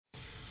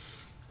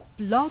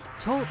Blog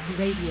Talk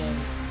Radio.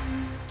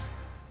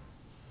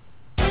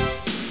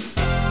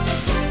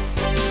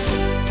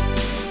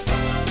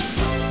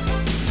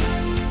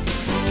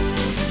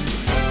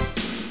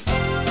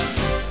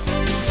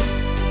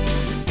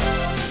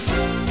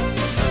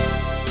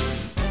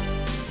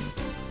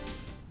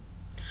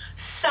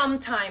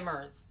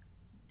 Sometimers,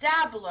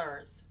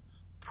 dabblers,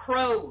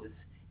 pros,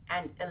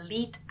 and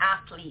elite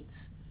athletes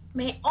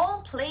may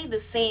all play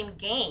the same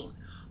game,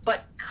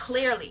 but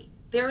clearly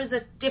there is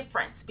a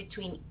difference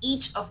between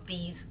each of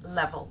these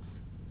levels.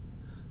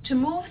 To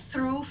move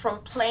through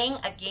from playing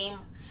a game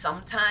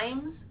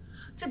sometimes,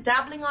 to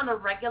dabbling on a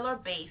regular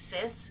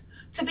basis,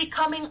 to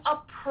becoming a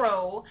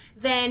pro,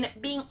 then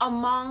being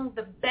among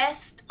the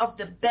best of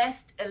the best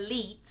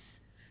elites,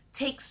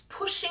 takes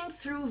pushing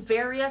through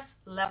various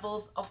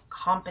levels of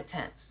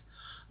competence.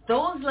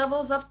 Those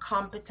levels of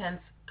competence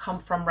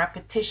come from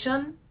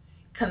repetition,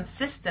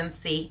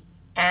 consistency,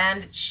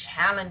 and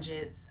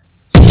challenges.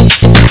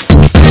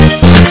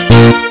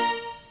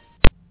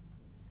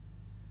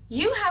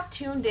 You have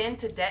tuned in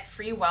to Debt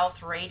Free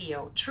Wealth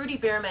Radio. Trudy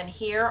Bierman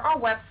here. Our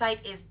website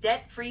is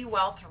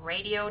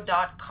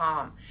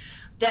debtfreewealthradio.com.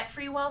 Debt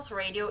Free Wealth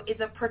Radio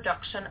is a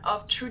production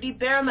of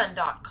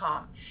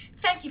TrudyBearman.com.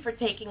 Thank you for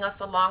taking us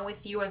along with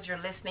you as you're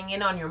listening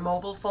in on your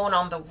mobile phone,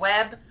 on the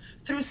web,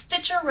 through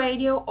Stitcher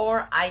Radio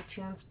or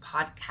iTunes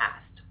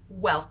Podcast.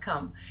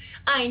 Welcome.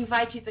 I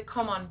invite you to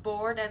come on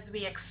board as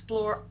we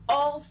explore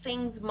all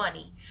things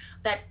money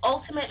that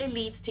ultimately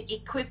leads to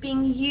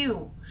equipping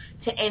you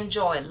to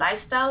enjoy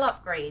lifestyle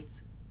upgrades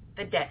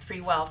the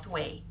debt-free wealth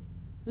way.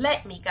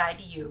 Let me guide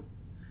you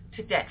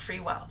to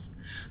debt-free wealth.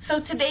 So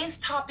today's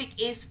topic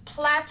is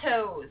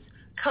plateaus,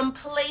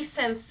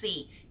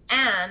 complacency,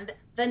 and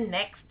the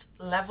next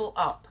level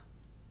up.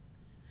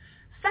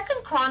 2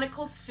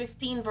 Chronicles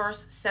 15 verse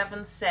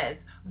 7 says,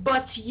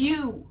 but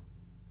you,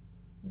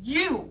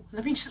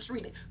 let me just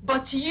read it,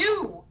 but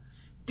you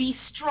be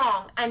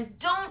strong and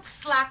don't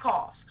slack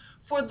off,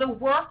 for the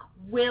work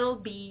will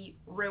be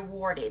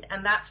rewarded.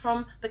 And that's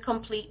from the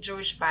Complete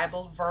Jewish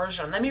Bible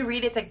Version. Let me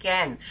read it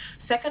again.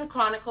 2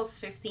 Chronicles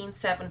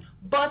 15:7.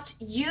 But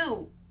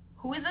you,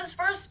 who is this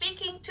verse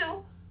speaking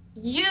to?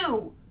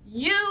 You,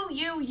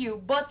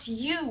 but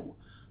you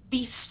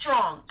be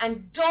strong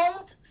and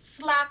don't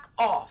slack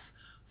off,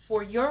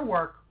 for your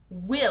work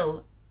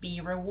will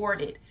be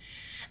rewarded.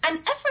 An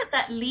effort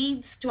that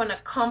leads to an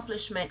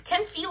accomplishment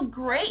can feel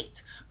great,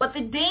 but the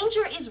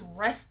danger is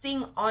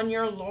resting on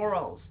your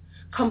laurels.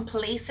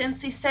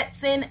 Complacency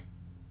sets in.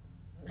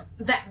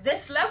 That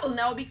this level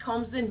now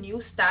becomes the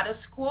new status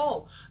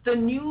quo, the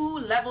new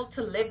level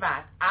to live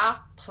at, a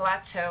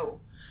plateau.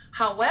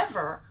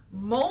 However,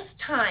 most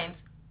times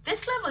this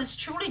level is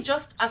truly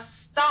just a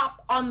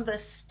stop on the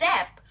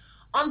step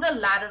on the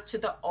ladder to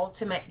the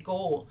ultimate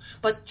goal.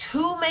 But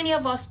too many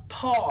of us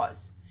pause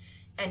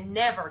and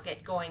never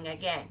get going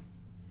again.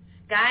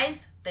 Guys,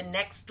 the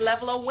next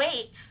level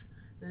awaits.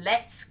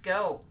 Let's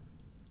go.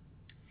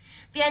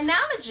 The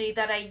analogy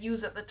that I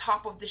use at the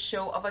top of the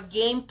show of a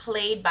game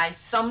played by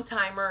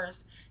sometimers,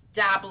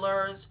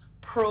 dabblers,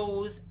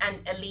 pros,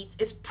 and elites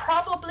is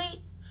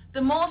probably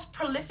the most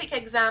prolific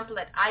example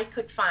that I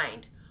could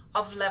find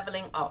of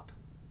leveling up.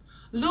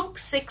 Luke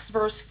 6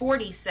 verse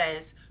 40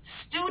 says,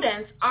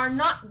 students are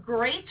not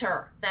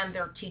greater than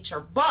their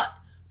teacher, but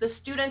the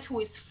student who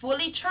is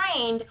fully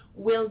trained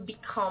will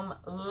become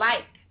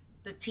like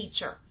the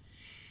teacher.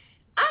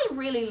 I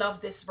really love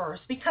this verse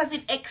because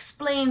it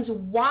explains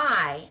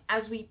why,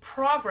 as we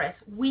progress,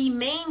 we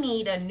may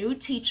need a new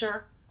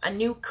teacher, a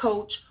new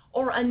coach,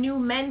 or a new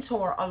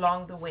mentor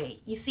along the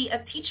way. You see,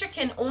 a teacher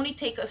can only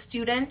take a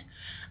student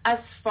as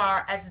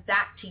far as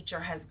that teacher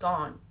has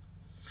gone.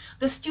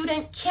 The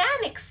student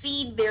can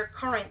exceed their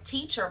current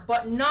teacher,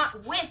 but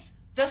not with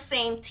the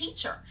same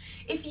teacher.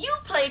 If you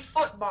played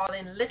football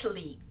in Little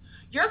League,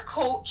 your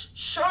coach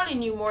surely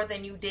knew more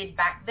than you did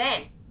back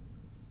then.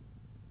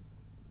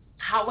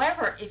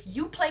 However, if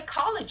you play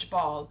college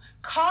ball,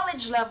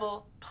 college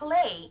level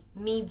play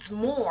needs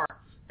more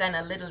than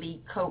a Little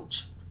League coach.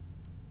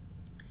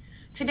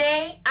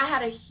 Today, I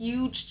had a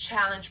huge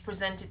challenge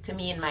presented to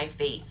me in my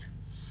faith.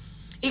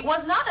 It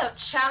was not a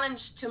challenge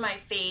to my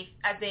faith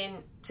as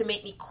in to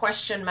make me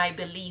question my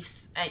beliefs,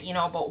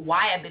 about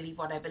why I believe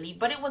what I believe,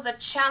 but it was a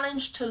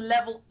challenge to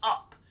level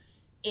up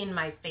in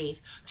my faith,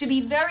 to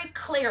be very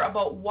clear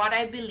about what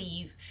I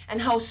believe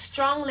and how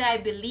strongly I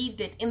believed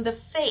it in the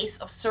face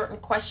of certain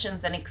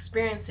questions and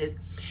experiences.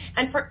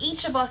 And for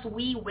each of us,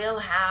 we will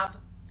have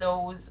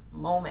those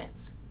moments.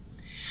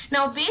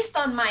 Now, based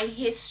on my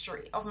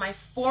history of my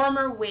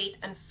former weight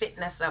and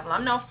fitness level,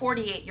 I'm now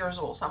 48 years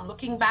old, so I'm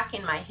looking back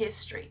in my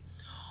history.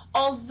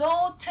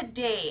 Although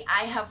today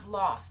I have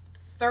lost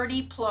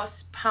 30 plus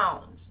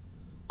pounds,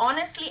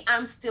 honestly,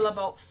 I'm still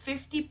about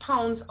 50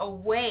 pounds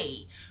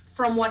away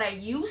from what I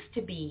used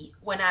to be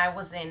when I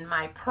was in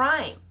my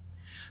prime.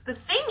 The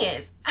thing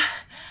is,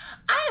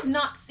 I have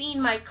not seen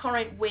my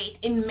current weight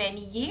in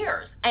many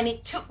years, and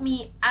it took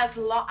me a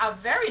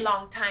very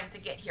long time to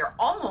get here,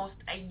 almost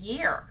a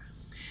year.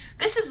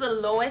 This is the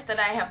lowest that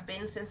I have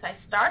been since I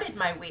started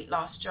my weight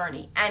loss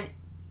journey. And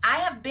I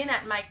have been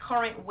at my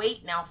current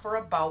weight now for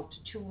about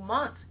 2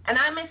 months. And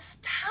I'm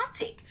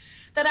ecstatic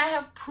that I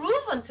have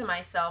proven to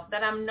myself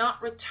that I'm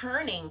not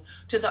returning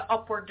to the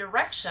upward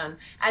direction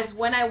as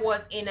when I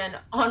was in an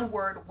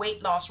onward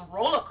weight loss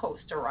roller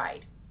coaster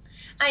ride.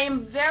 I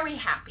am very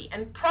happy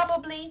and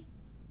probably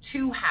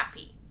too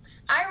happy.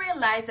 I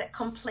realized that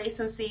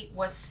complacency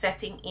was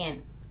setting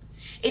in.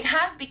 It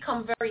has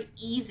become very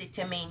easy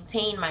to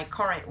maintain my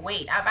current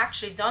weight. I've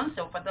actually done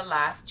so for the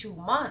last 2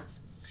 months.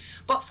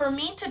 But for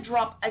me to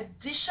drop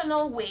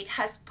additional weight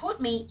has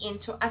put me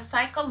into a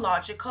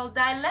psychological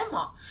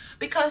dilemma,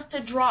 because to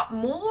drop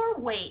more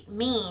weight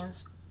means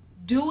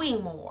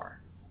doing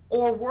more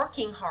or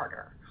working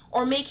harder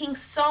or making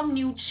some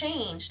new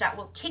change that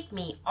will kick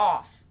me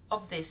off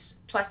of this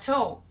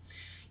plateau.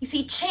 You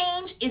see,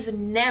 change is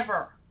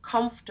never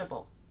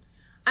comfortable.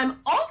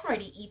 I'm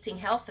already eating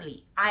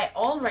healthily. I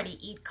already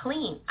eat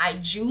clean.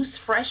 I juice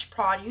fresh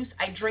produce.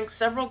 I drink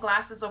several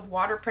glasses of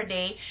water per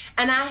day.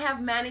 And I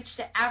have managed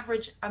to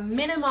average a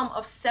minimum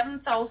of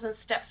 7,000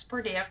 steps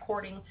per day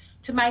according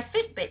to my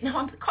Fitbit. Now,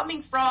 I'm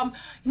coming from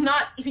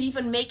not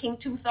even making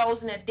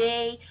 2,000 a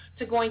day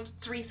to going to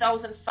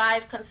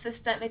 3,005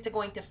 consistently to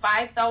going to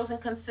 5,000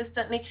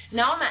 consistently.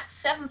 Now I'm at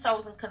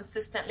 7,000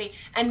 consistently.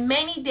 And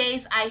many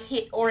days I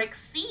hit or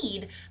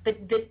exceed the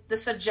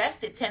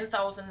suggested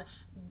 10,000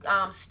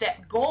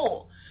 step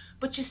goal.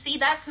 But you see,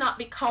 that's not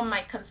become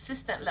my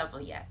consistent level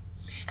yet.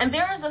 And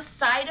there is a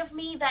side of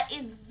me that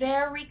is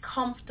very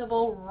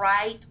comfortable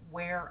right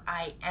where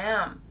I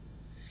am.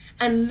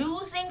 And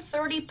losing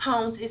 30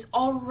 pounds is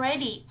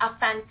already a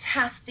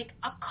fantastic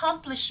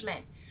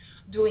accomplishment.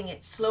 Doing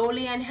it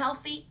slowly and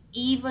healthy,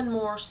 even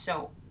more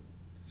so.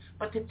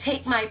 But to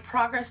take my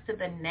progress to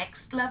the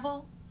next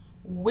level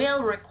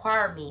will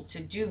require me to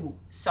do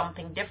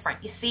something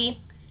different. You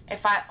see,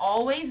 if I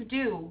always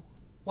do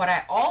what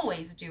I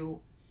always do,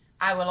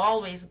 I will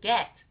always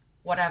get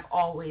what I've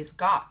always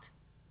got.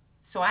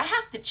 So I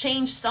have to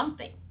change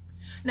something.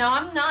 Now,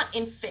 I'm not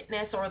in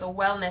fitness or the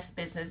wellness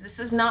business.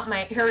 This is not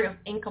my area of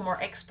income or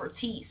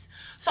expertise.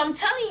 So I'm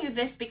telling you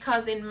this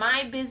because in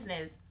my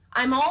business,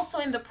 I'm also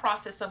in the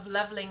process of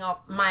leveling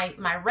up my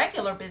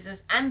regular business,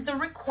 and the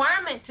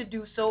requirement to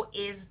do so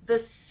is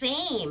the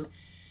same.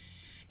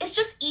 It's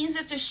just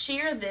easier to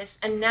share this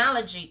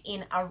analogy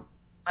in a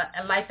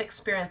life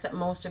experience that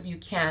most of you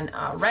can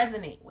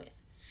resonate with.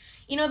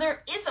 You know,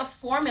 there is a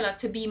formula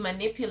to be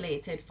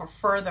manipulated for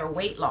further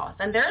weight loss,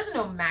 and there is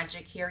no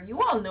magic here.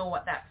 You all know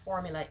what that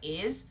formula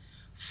is: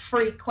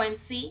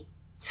 frequency,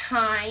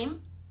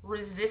 time,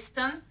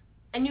 resistance,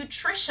 and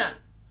nutrition.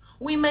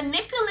 We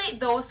manipulate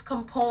those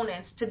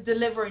components to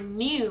deliver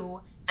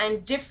new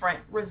and different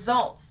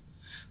results.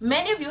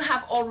 Many of you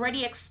have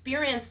already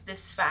experienced this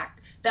fact,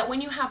 that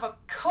when you have a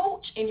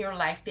coach in your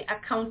life, the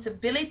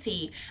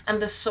accountability and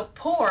the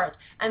support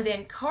and the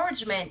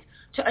encouragement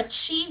to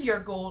achieve your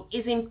goal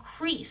is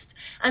increased.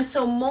 And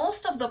so most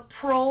of the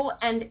pro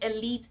and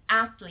elite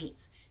athletes,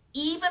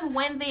 even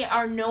when they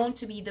are known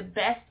to be the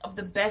best of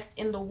the best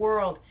in the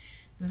world,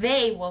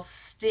 they will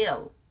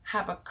still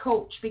have a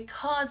coach,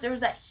 because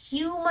there's that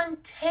human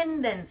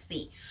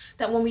tendency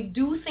that when we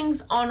do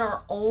things on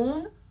our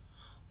own,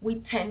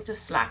 we tend to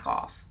slack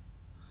off.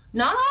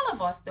 Not all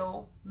of us,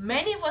 though.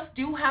 Many of us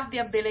do have the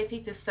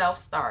ability to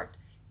self-start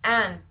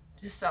and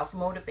to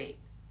self-motivate.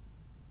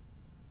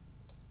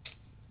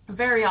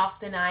 Very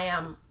often I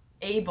am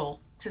able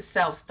to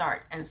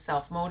self-start and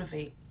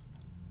self-motivate.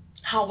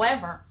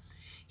 However,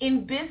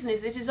 in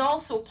business, it is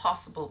also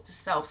possible to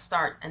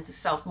self-start and to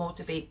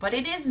self-motivate, but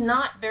it is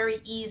not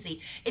very easy.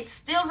 It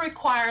still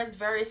requires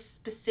very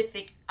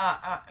specific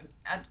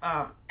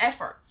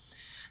effort.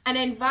 An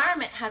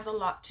environment has a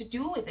lot to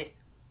do with it.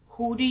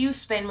 Who do you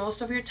spend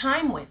most of your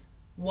time with?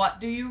 What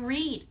do you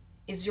read?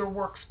 Is your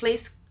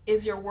workspace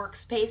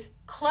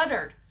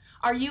cluttered?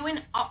 Are you in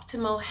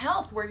optimal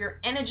health where your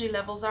energy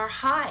levels are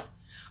high?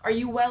 Are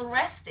you well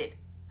rested?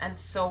 And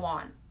so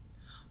on.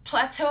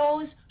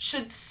 Plateaus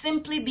should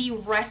simply be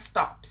rest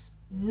stops,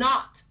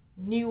 not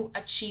new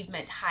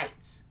achievement heights,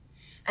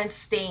 and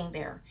staying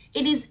there.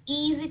 It is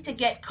easy to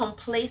get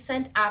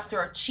complacent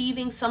after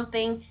achieving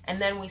something,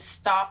 and then we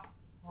stop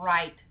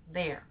right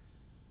there.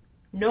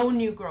 No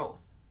new growth.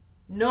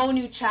 No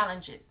new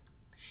challenges.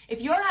 If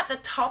you're at the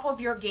top of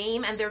your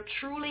game and there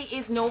truly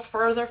is no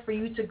further for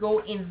you to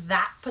go in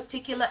that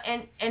particular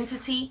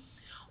entity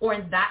or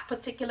in that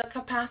particular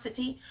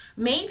capacity,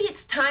 maybe it's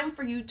time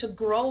for you to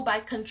grow by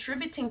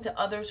contributing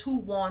to others who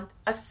want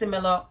a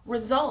similar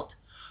result.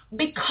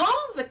 Become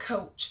the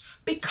coach,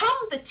 become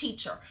the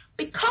teacher,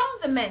 become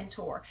the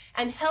mentor,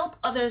 and help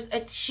others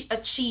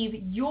achieve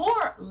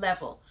your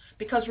level.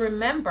 Because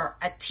remember,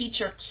 a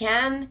teacher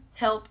can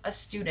help a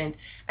student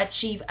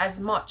achieve as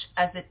much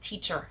as the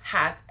teacher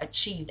has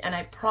achieved. And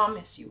I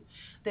promise you,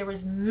 there is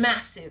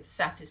massive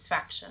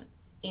satisfaction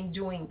in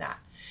doing that.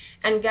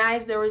 And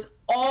guys, there is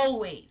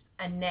always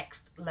a next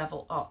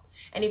level up.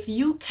 And if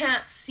you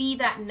can't see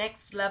that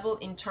next level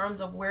in terms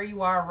of where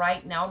you are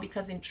right now,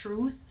 because in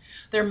truth,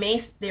 there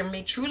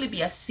may truly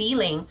be a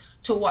ceiling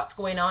to what's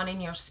going on in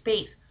your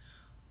space.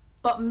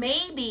 But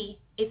maybe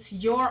it's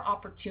your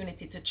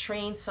opportunity to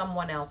train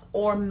someone else,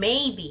 or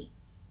maybe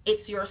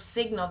it's your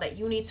signal that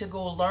you need to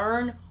go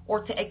learn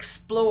or to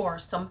explore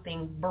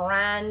something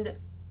brand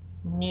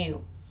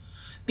new.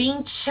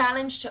 Being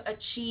challenged to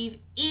achieve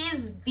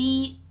is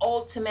the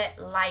ultimate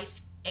life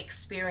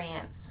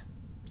experience.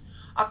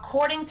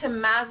 According to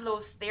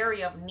Maslow's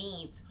theory of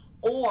needs,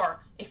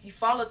 or if you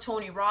follow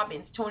Tony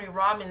Robbins'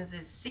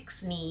 6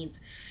 needs,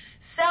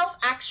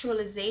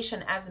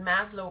 self-actualization, as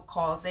Maslow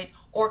calls it,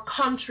 or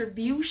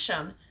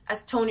contribution, as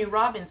Tony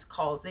Robbins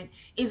calls it,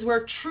 is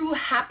where true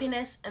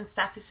happiness and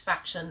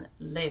satisfaction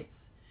lives.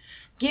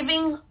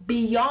 Giving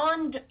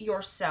beyond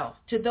yourself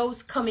to those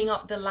coming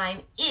up the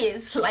line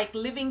is like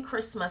living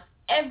Christmas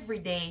every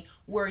day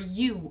where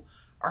you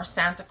are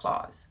Santa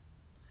Claus.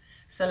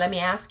 So let me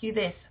ask you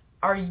this.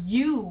 Are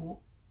you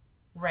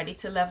ready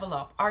to level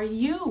up? Are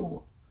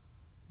you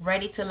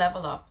ready to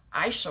level up?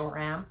 I sure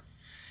am.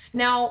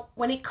 Now,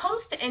 when it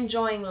comes to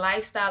enjoying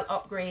lifestyle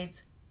upgrades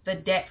the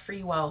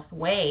debt-free wealth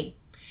way,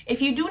 if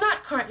you do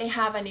not currently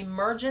have an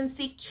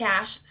emergency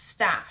cash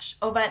stash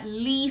of at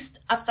least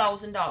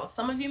 $1,000,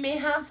 some of you may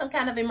have some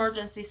kind of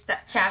emergency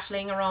cash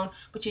laying around,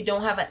 but you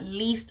don't have at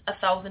least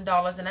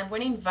 $1,000, and I'm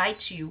going to invite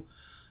you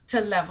to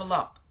level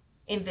up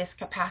in this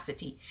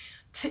capacity.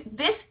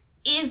 This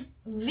is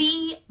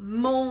the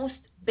most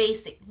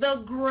basic,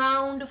 the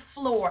ground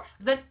floor,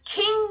 the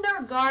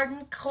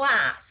kindergarten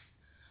class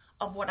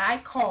of what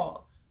I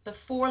call the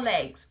 4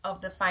 legs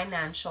of the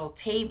financial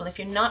table. If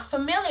you're not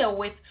familiar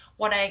with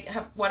what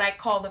I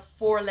call the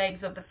 4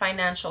 legs of the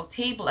financial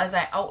table, as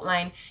I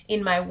outline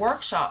in my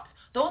workshops,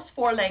 those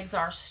 4 legs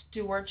are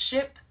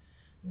stewardship,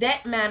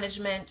 debt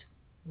management,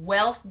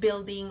 wealth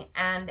building,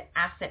 and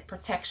asset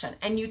protection.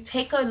 And you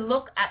take a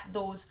look at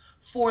those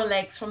 4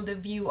 legs from the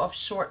view of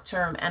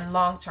short-term and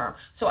long-term.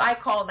 So I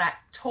call that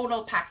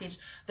total package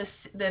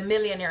the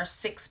millionaire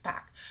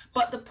 6-pack.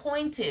 But the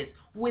point is,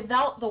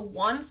 without the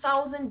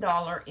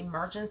 $1,000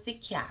 emergency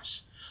cash,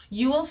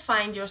 you will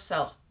find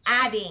yourself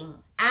adding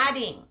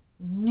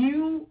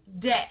new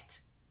debt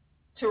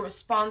to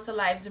respond to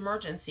life's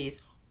emergencies,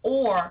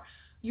 or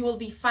you will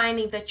be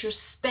finding that you're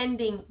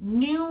spending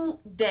new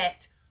debt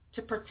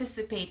to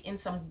participate in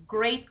some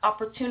great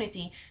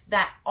opportunity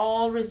that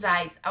all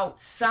resides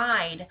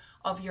outside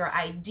of your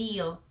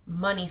ideal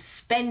money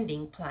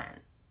spending plan.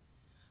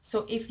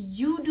 So if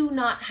you do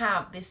not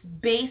have this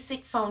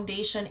basic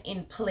foundation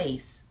in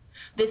place,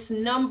 this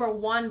number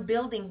 1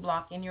 building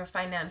block in your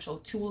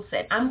financial tool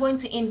set, I'm going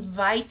to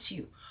invite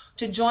you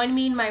to join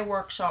me in my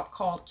workshop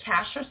called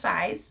Cash or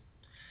Size,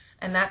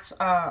 and that's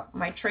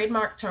my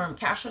trademark term,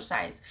 Cash or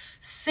Size,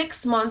 6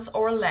 months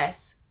or less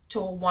to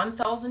a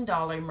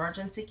 $1,000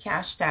 emergency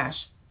cash stash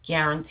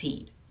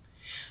guaranteed.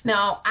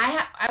 Now,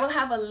 I will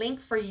have a link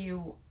for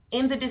you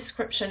in the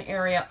description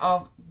area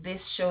of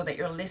this show that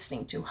you're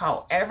listening to.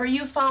 However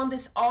you found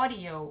this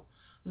audio,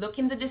 look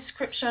in the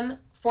description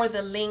for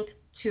the link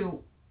to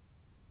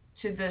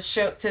the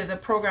show, to the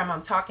program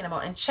I'm talking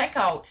about, and check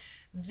out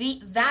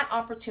that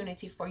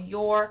opportunity for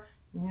your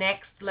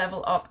next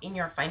level up in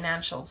your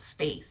financial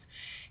space.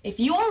 If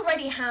you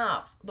already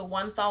have the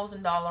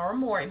 $1,000 or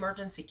more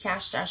emergency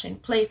cash stash in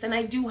place, and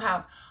I do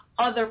have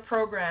other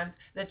programs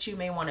that you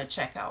may want to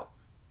check out.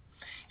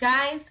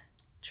 Guys,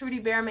 Trudy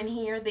Behrman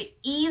here. The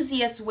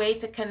easiest way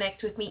to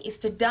connect with me is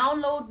to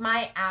download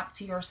my app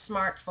to your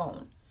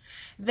smartphone.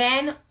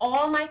 Then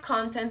all my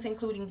contents,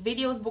 including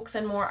videos, books,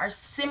 and more, are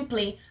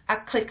simply a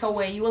click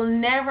away. You will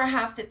never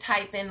have to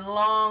type in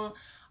long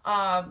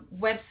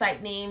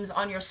website names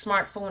on your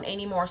smartphone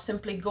anymore.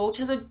 Simply go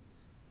to the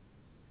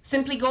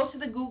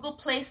Google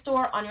Play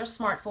Store on your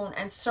smartphone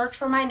and search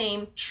for my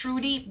name,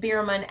 Trudy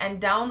Behrman, and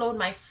download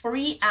my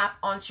free app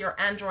onto your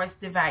Android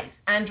device.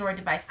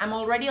 I'm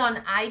already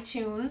on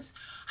iTunes.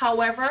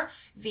 However,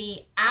 the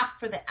app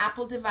for the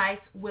Apple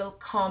device will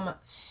come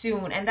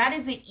soon. And that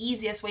is the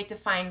easiest way to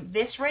find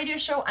this radio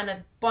show and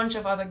a bunch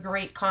of other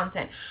great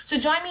content. So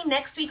join me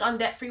next week on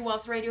Debt Free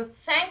Wealth Radio.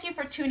 Thank you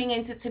for tuning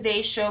into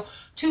today's show.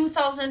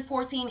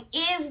 2014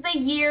 is the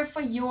year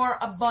for your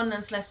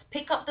abundance. Let's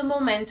pick up the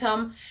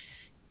momentum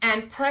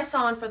and press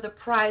on for the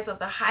prize of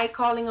the high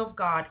calling of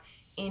God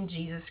in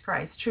Jesus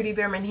Christ. Trudy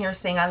Behrman here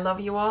saying I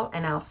love you all,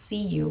 and I'll see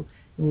you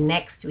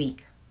next week.